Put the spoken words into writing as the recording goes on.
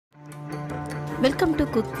Welcome to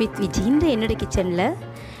cook with Viji. இந்த என்னோட கிச்சனில்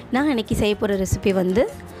நான் இன்றைக்கி செய்ய போகிற ரெசிபி வந்து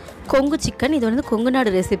கொங்கு சிக்கன். இது வந்து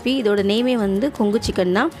கொங்குநாடு ரெசிபி. இதோட நேமே வந்து கொங்கு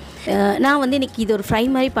சிக்கன் தான். நான் வந்து இன்றைக்கி இது ஒரு ஃப்ரை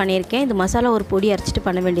மாதிரி பண்ணியிருக்கேன். இது மசாலா ஒரு பொடி அரைச்சிட்டு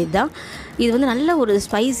பண்ண வேண்டியது தான். இது வந்து நல்ல ஒரு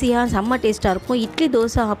ஸ்பைஸியாக செம்ம டேஸ்ட்டாக இருக்கும். இட்லி,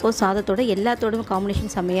 தோசை, அப்போ சாதத்தோட எல்லாத்தோட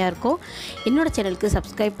காம்பினேஷன் செம்மையாக இருக்கும். என்னோடய சேனலுக்கு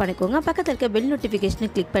சப்ஸ்கிரைப் பண்ணிக்கோங்க. பக்கத்தில் இருக்க பெல் நோட்டிஃபிகேஷனை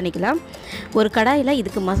கிளிக் பண்ணிக்கலாம். ஒரு கடாயில்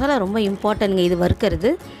இதுக்கு மசாலா ரொம்ப இம்பார்ட்டன்ட்ங்க. இது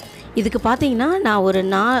வறுக்கிறது. இதுக்கு பார்த்தீங்கன்னா நான் ஒரு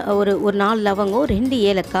 4 லவங்கம், 2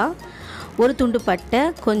 ஏலக்காய், ஒரு துண்டு பட்டை,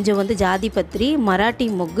 கொஞ்சம் வந்து ஜாதிபத்ரி, மராட்டி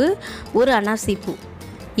மொக்கு, ஒரு அன்னாசிப்பூ,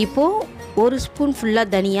 இப்போது 1 ஸ்பூன் ஃபுல்லாக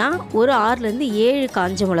தனியா, ஒரு 6லேருந்து 7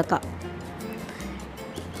 காஞ்ச மிளகா,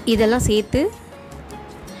 இதெல்லாம் சேர்த்து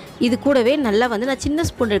இது கூடவே நல்லா வந்து நான் சின்ன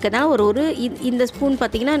ஸ்பூன் இருக்கிறதுனால இந்த ஸ்பூன்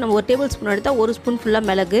பார்த்திங்கன்னா நம்ம ஒரு டேபிள் ஸ்பூன் எடுத்தால் 1 ஸ்பூன் ஃபுல்லாக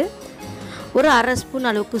மிளகு, ஒரு அரை ஸ்பூன்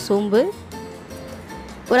அளவுக்கு சோம்பு,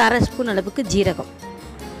 ஒரு அரை ஸ்பூன் அளவுக்கு ஜீரகம்.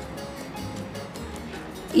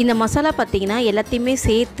 இந்த மசாலா பார்த்திங்கன்னா எல்லாத்தையுமே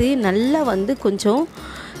சேர்த்து நல்லா வந்து கொஞ்சம்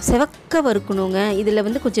செவக்க வறுக்கணுங்க. இதில்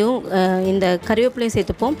வந்து கொஞ்சம் இந்த கறிவேப்பிலையும்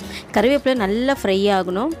சேர்த்துப்போம். கறிவேப்பிலை நல்லா ஃப்ரை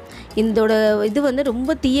ஆகணும். இதோட இது வந்து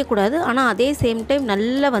ரொம்ப தீயக்கூடாது, ஆனால் அதே சேம் டைம்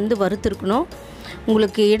நல்லா வந்து வறுத்துருக்கணும்.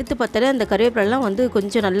 உங்களுக்கு எடுத்து பார்த்தாலே அந்த கறிவேப்பிலெலாம் வந்து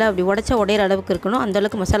கொஞ்சம் நல்லா அப்படி உடையிற அளவுக்கு இருக்கணும்.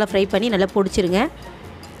 அந்தளவுக்கு மசாலா ஃப்ரை பண்ணி நல்லா பொடிச்சிருங்க.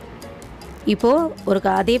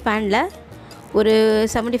 இப்போது அதே பேனில் ஒரு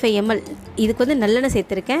 75 ml இதுக்கு வந்து நல்லெண்ணெய்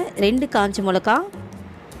சேர்த்துருக்கேன். 2 காஞ்ச மிளகா,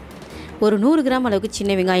 ஒரு 100 கிராம் அளவுக்கு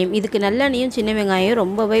சின்ன வெங்காயம். இதுக்கு நல்லெண்ணையும் சின்ன வெங்காயம்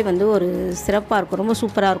ரொம்பவே வந்து ஒரு சிறப்பாக இருக்கும், ரொம்ப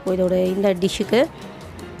சூப்பராக இருக்கும் இந்த டிஷ்ஷுக்கு.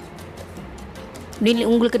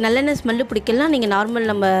 உங்களுக்கு நல்லெண்ணெய் ஸ்மெல்லு பிடிக்கலாம், நீங்கள் நார்மல்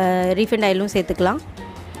நம்ம ரீஃபைண்ட் ஆயிலும் சேர்த்துக்கலாம்.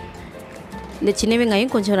 இந்த சின்ன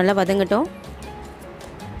வெங்காயம் கொஞ்சம் நல்லா வதங்கட்டும்.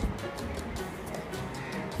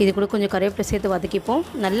 இது கூட கொஞ்சம் கறிவேப்பிலை சேர்த்து வதக்கிப்போம்.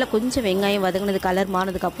 நல்லா கொஞ்சம் வெங்காயம் வதங்கினது கலர்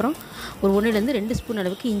மாறினதுக்கப்புறம் ஒரு 1லேருந்து 2 ஸ்பூன்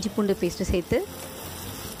அளவுக்கு இஞ்சி பூண்டு பேஸ்ட்டு சேர்த்து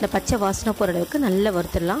இந்த பச்சை வாசனை போகிற அளவுக்கு நல்லா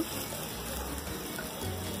வறுத்துடலாம்.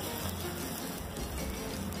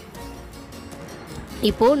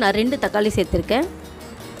 இப்போது நான் 2 தக்காளி சேர்த்துருக்கேன்.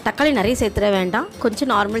 தக்காளி நிறைய சேர்த்துட வேண்டாம், கொஞ்சம்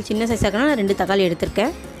நார்மல் சின்ன சைஸாக நான் 2 தக்காளி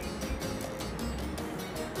எடுத்திருக்கேன்.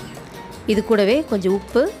 இது கூடவே கொஞ்சம்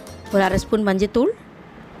உப்பு, ஒரு அரை ஸ்பூன் மஞ்சத்தூள்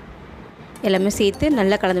எல்லாமே சேர்த்து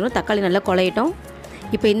நல்லா கலந்துடும். தக்காளி நல்லா குழையட்டும்.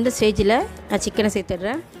 இப்போ இந்த ஸ்டேஜில் நான் சிக்கனை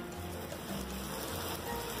சேர்த்துடுறேன்.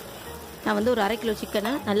 நான் வந்து ஒரு 1/2 கிலோ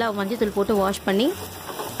சிக்கனை நல்லா மஞ்சத்தூள் போட்டு வாஷ் பண்ணி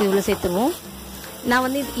இது உள்ள சேர்த்துருவோம். நான்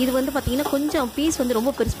வந்து இது வந்து பார்த்திங்கன்னா கொஞ்சம் பீஸ் வந்து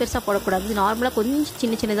ரொம்ப பெருசாக போடக்கூடாது. நார்மலாக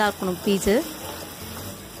கொஞ்சம் சின்னதாக இருக்கணும் பீஸு.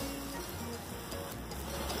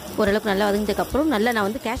 ஓரளவுக்கு நல்லா வதங்கினதுக்கப்புறம் நான்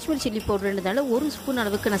வந்து காஷ்மீரி சில்லி பவுடர்ன்றதால 1 ஸ்பூன்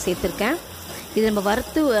அளவுக்கு நான் சேர்த்துருக்கேன். இது நம்ம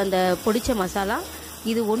வறுத்து அந்த பொடிச்ச மசாலா.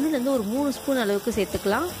 இது 1லேருந்து ஒரு 3 ஸ்பூன் அளவுக்கு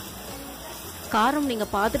சேர்த்துக்கலாம். காரம் நீங்கள்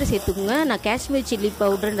பார்த்துட்டு சேர்த்துக்குங்க. நான் காஷ்மீரி சில்லி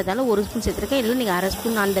பவுடர்ன்றதால 1 ஸ்பூன் சேர்த்துருக்கேன். இல்லை நீங்கள் அரை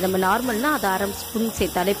ஸ்பூன், அந்த நம்ம நார்மல்னால் அது அரை ஸ்பூன்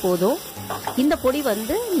சேர்த்தாலே போதும். இந்த பொடி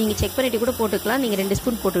வந்து நீங்கள் செக் பண்ணிவிட்டு கூட போட்டுக்கலாம். நீங்கள் 2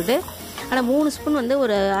 ஸ்பூன் போட்டுவிட்டு, ஆனால் 3 ஸ்பூன் வந்து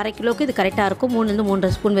ஒரு அரை கிலோவுக்கு இது கரெக்டாக இருக்கும். 3லேருந்து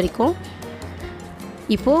 3.5 ஸ்பூன் வரைக்கும்.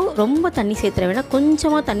 இப்போது ரொம்ப தண்ணி சேர்த்துற வேண்டாம்,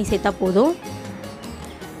 கொஞ்சமாக தண்ணி சேர்த்தா போதும்.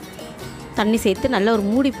 தண்ணி சேர்த்து நல்லா ஒரு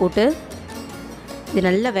மூடி போட்டு இது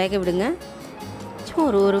நல்லா வேக விடுங்க. சும்மா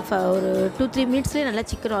ஒரு 2-3 மினிட்ஸ்லேயே நல்லா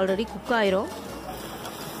சிக்கன் ஆல்ரெடி குக் ஆயிரும்.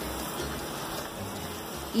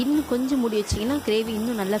 இன்னும் கொஞ்சம் மூடி வச்சிங்கன்னா கிரேவி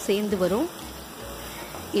இன்னும் நல்லா சேர்ந்து வரும்.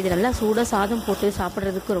 இது நல்லா சூடாக சாதம் போட்டு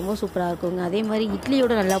சாப்பிட்றதுக்கு ரொம்ப சூப்பராக இருக்குங்க. அதே மாதிரி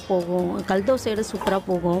இட்லியோடு நல்லா போகும், கல் தோசையோடு சூப்பராக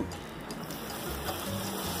போகும்.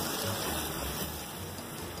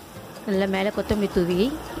 நல்லா மேலே கொத்தமல்லி தூவி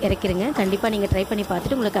இறக்கிடுங்க. கண்டிப்பாக நீங்கள் ட்ரை பண்ணி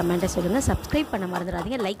பார்த்துட்டு உங்களுக்கு கமெண்ட்டை சொல்லுங்கள். சப்ஸ்கிரைப் பண்ண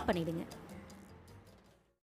மறந்துடாதீங்க, லைக் பண்ணிவிடுங்க.